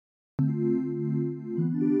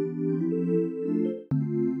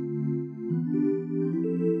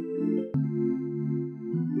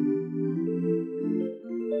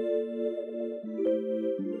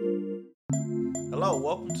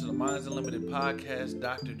Minds Unlimited podcast,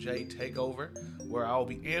 Dr. J Takeover, where I will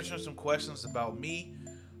be answering some questions about me,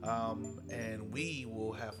 and we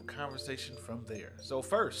will have a conversation from there. So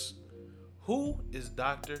first, who is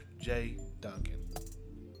Dr. J Duncan?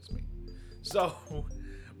 It's me. So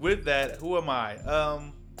with that, who am I?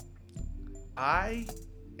 I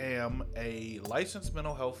am a licensed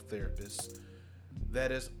mental health therapist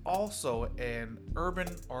that is also an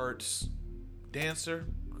urban arts dancer,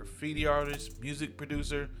 graffiti artist, music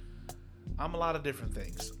producer. I'm a lot of different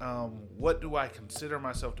things. What do I consider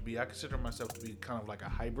myself to be? I consider myself to be kind of like a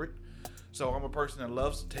hybrid. So I'm a person that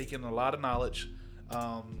loves taking a lot of knowledge,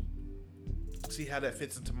 see how that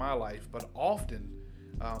fits into my life, but often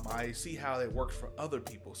I see how it works for other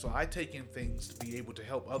people. So I take in things to be able to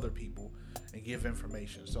help other people and give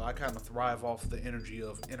information. So I kind of thrive off the energy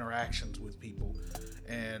of interactions with people,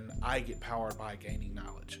 and I get powered by gaining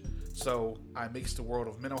knowledge. So I mix the world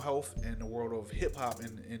of mental health and the world of hip hop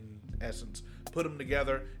in essence, put them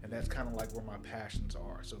together, and that's kind of like where my passions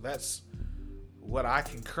are. So that's what I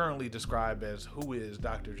can currently describe as who is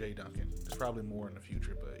Dr. J Duncan. There's probably more in the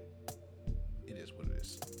future, but it is what it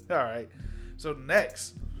is. All right. So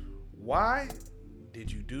next, why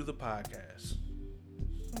did you do the podcast?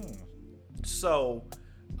 So,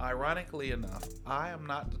 ironically enough, I am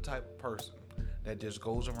not the type of person that just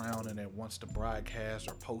goes around and that wants to broadcast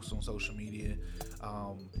or post on social media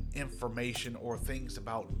information or things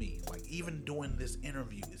about me. Like, even doing this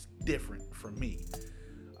interview is different for me.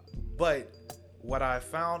 But what I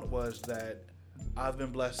found was that I've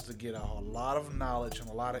been blessed to get a lot of knowledge and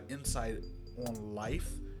a lot of insight on life,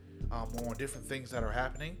 on different things that are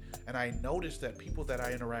happening. And I noticed that people that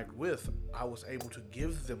I interact with, I was able to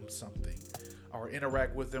give them something or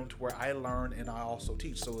interact with them to where I learn and I also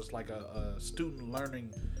teach. So it's like a student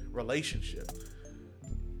learning relationship.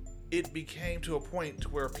 It became to a point to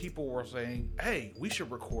where people were saying, hey, we should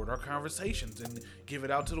record our conversations and give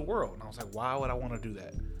it out to the world. And I was like, why would I want to do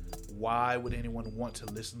that? Why would anyone want to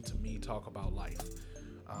listen to me talk about life?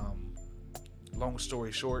 Long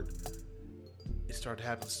story short, it started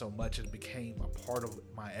happening so much it became a part of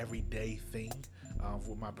my everyday thing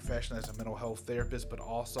with my profession as a mental health therapist, but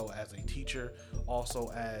also as a teacher, also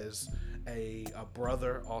as a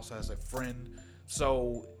brother, also as a friend.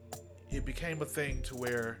 So it became a thing to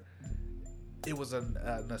where it was a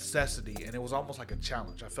necessity, and it was almost like a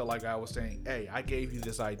challenge. I felt like I was saying, hey, I gave you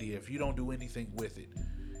this idea. If you don't do anything with it,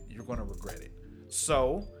 you're going to regret it.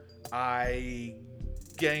 So I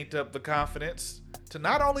gained up the confidence to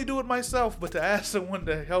not only do it myself, but to ask someone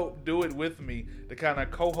to help do it with me, to kind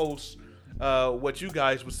of co-host what you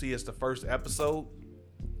guys would see as the first episode.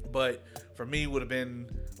 But for me, it would have been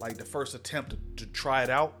like the first attempt to try it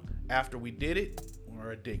out. After we did it, we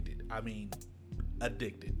were addicted. I mean,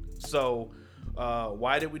 addicted. So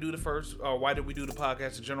why did we do the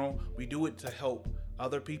podcast in general? We do it to help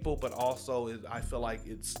other people, but also I feel like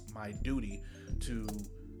it's my duty to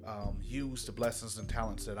use the blessings and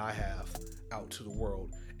talents that I have out to the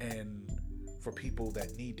world, and for people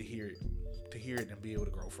that need to hear it and be able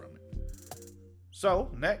to grow from it.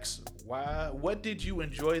 So next, what did you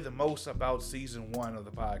enjoy the most about season 1 of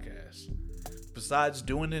the podcast? Besides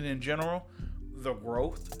doing it in general, the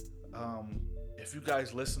growth. If you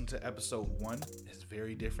guys listen to episode 1, it's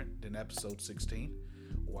very different than episode 16.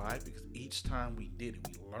 Why? Because each time we did it,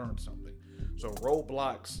 we learned something. So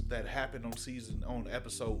roadblocks that happened on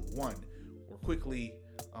episode 1 were quickly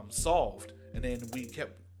solved, and then we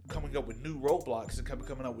kept coming up with new roadblocks and kept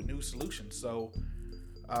coming up with new solutions. So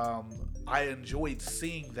I enjoyed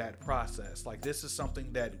seeing that process. Like, this is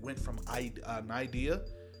something that went from an idea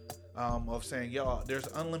of saying, yo, there's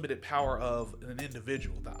unlimited power of an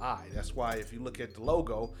individual, the I. That's why if you look at the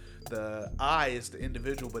logo, the I is the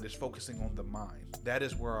individual, but it's focusing on the mind. That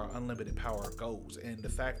is where our unlimited power goes. And the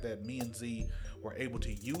fact that me and Z were able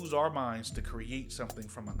to use our minds to create something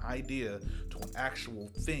from an idea to an actual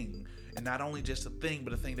thing, and not only just a thing,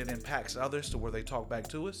 but a thing that impacts others to where they talk back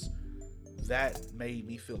to us, that made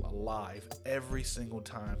me feel alive every single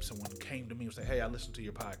time someone came to me and said, hey, I listened to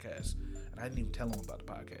your podcast. And I didn't even tell them about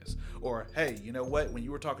the podcast. Or, hey, you know what? When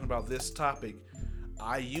you were talking about this topic,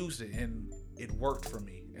 I used it and it worked for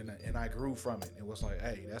me. And I grew from it. It was like,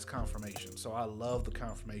 hey, that's confirmation. So I love the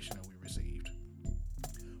confirmation that we received.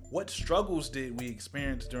 What struggles did we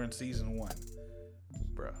experience during season 1?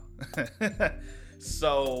 Bro.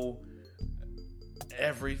 So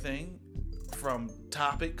everything from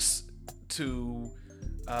topics to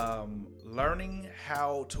learning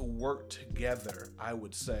how to work together, I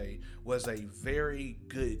would say, was a very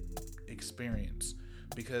good experience,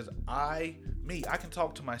 because I can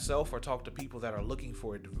talk to myself or talk to people that are looking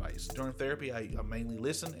for advice. During therapy, I mainly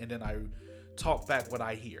listen, and then I talk back what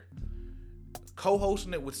I hear.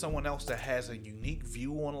 Co-hosting it with someone else that has a unique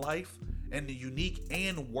view on life, and a unique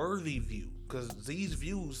and worthy view, because these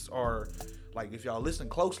views are, like, if y'all listen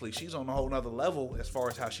closely, she's on a whole nother level as far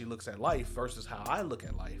as how she looks at life versus how I look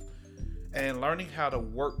at life. And learning how to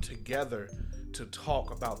work together to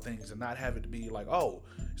talk about things and not have it to be like, oh,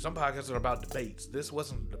 some podcasts are about debates. This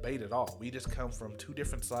wasn't a debate at all. We just come from two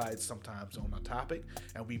different sides sometimes on a topic,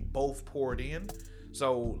 and we both poured in.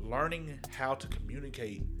 So learning how to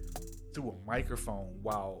communicate through a microphone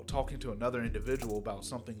while talking to another individual about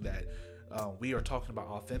something that we are talking about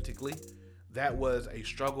authentically, that was a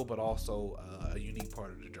struggle, but also a unique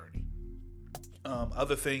part of the journey.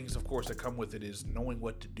 Other things, of course, that come with it is knowing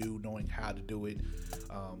what to do, knowing how to do it.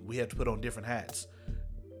 We had to put on different hats.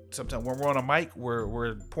 Sometimes when we're on a mic,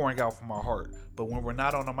 we're pouring out from our heart. But when we're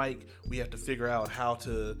not on a mic, we have to figure out how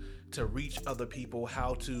to reach other people,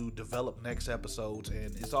 how to develop next episodes.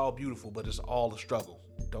 And it's all beautiful, but it's all a struggle.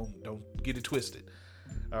 Don't get it twisted.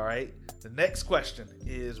 All right. The next question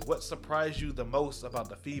is, what surprised you the most about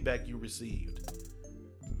the feedback you received?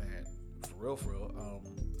 Man, for real.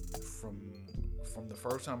 From the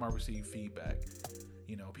first time I received feedback,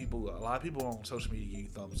 a lot of people on social media give you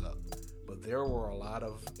thumbs up, but there were a lot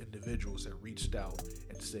of individuals that reached out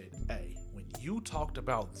and said, hey, when you talked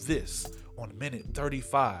about this on minute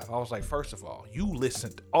 35, I was like, first of all, you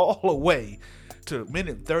listened all the way to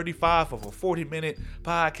minute 35 of a 40-minute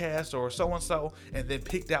podcast or so-and-so, and then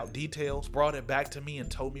picked out details, brought it back to me,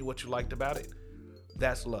 and told me what you liked about it.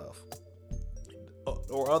 That's love.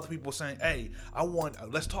 Or other people saying, hey,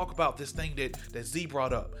 let's talk about this thing that Z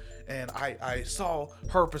brought up, and I saw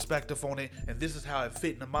her perspective on it, and this is how it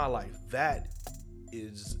fit into my life. That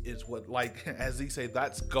is what, like, as Z said,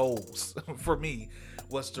 that's goals for me,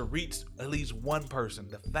 was to reach at least one person.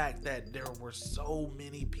 The fact that there were so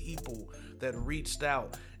many people that reached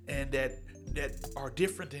out and that are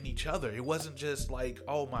different than each other. It wasn't just like,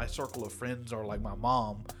 oh, my circle of friends or like my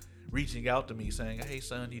mom reaching out to me saying, hey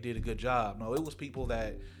son, you did a good job. No, it was people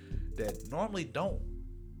that normally don't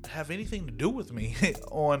have anything to do with me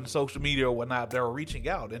on social media or whatnot. They were reaching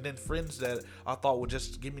out, and then friends that I thought would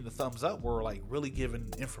just give me the thumbs up were like really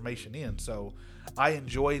giving information in. So I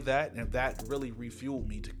enjoyed that, and that really refueled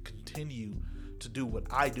me to continue to do what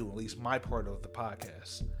I do, at least my part of the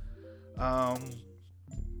podcast.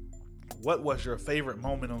 What was your favorite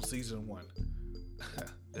moment on season 1?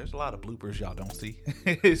 There's a lot of bloopers y'all don't see.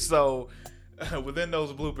 So within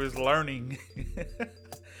those bloopers, learning,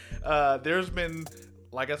 there's been,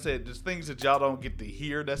 like I said, there's things that y'all don't get to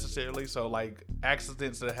hear necessarily. So like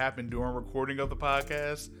accidents that happened during recording of the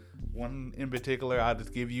podcast. One in particular, I'll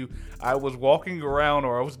just give you. I was walking around,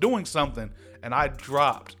 or I was doing something, and I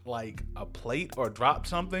dropped like a plate or dropped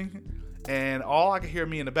something, and all I could hear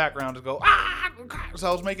me in the background is go, ah! So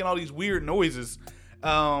I was making all these weird noises.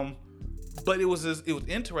 But it was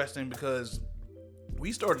interesting because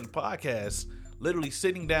we started the podcast literally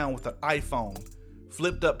sitting down with an iPhone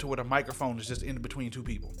flipped up to where the microphone is just in between two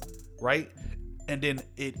people, right? And then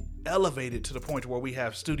it elevated to the point where we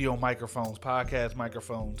have studio microphones, podcast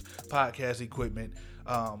equipment.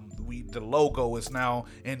 The logo is now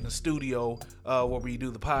in the studio where we do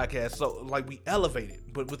the podcast. So like we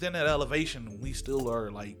elevated, but within that elevation, we still are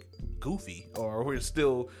like goofy, or we're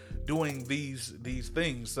still doing these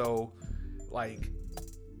things. So like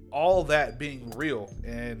all that being real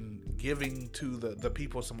and giving to the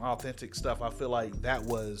people some authentic stuff, I feel like that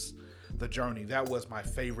was the journey. That was my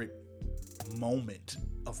favorite moment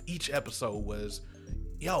of each episode was,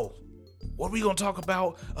 yo, what are we going to talk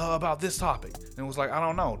about this topic? And it was like, I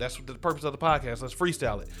don't know. That's the purpose of the podcast. Let's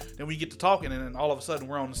freestyle it. Then we get to talking, and then all of a sudden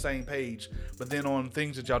we're on the same page. But then on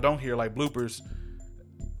things that y'all don't hear, like bloopers,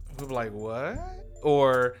 people are like, what?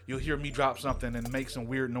 Or you'll hear me drop something and make some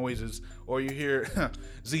weird noises. Or you hear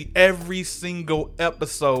Z, every single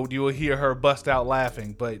episode you will hear her bust out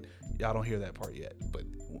laughing. But y'all don't hear that part yet. But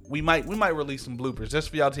we might release some bloopers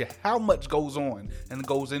just for y'all to hear how much goes on and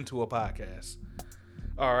goes into a podcast.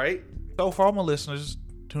 All right. So for all my listeners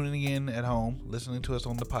tuning in at home, listening to us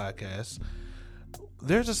on the podcast,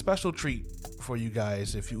 there's a special treat for you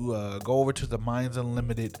guys if you go over to the Minds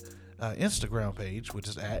Unlimited Instagram page, which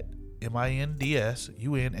is at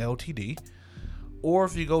MINDSUNLTD, or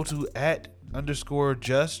if you go to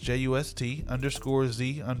 @_just JUST_Z_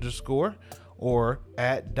 or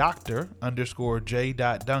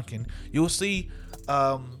 @Dr_J.Duncan, you'll see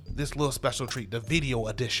this little special treat, the video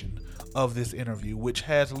edition of this interview, which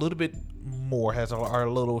has a little bit more, has our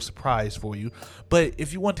little surprise for you. But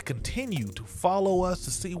if you want to continue to follow us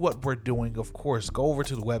to see what we're doing, of course, go over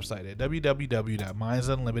to the website at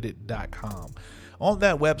www.mindsunlimited.com. On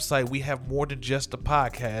that website, we have more than just the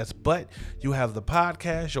podcast, but you have the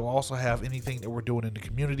podcast. You'll also have anything that we're doing in the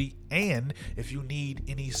community. And if you need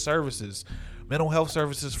any services, mental health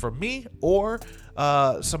services from me or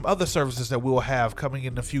some other services that we'll have coming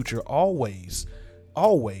in the future, always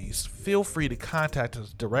feel free to contact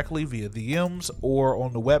us directly via DMs or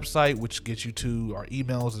on the website, which gets you to our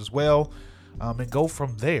emails as well, and go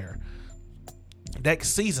from there. Next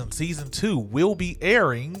season 2, will be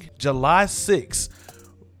airing July 6th.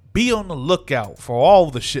 Be on the lookout for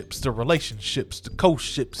all the ships, the relationships, the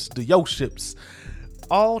co-ships, the yo-ships,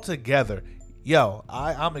 all together. Yo,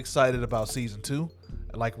 I'm excited about season 2.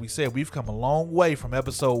 Like we said, we've come a long way from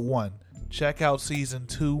episode 1. Check out season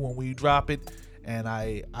 2 when we drop it, and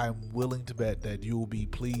I'm willing to bet that you will be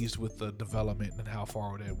pleased with the development and how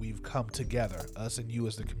far that we've come together, us and you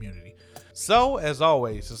as the community. So, as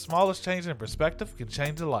always, the smallest change in perspective can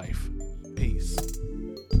change a life.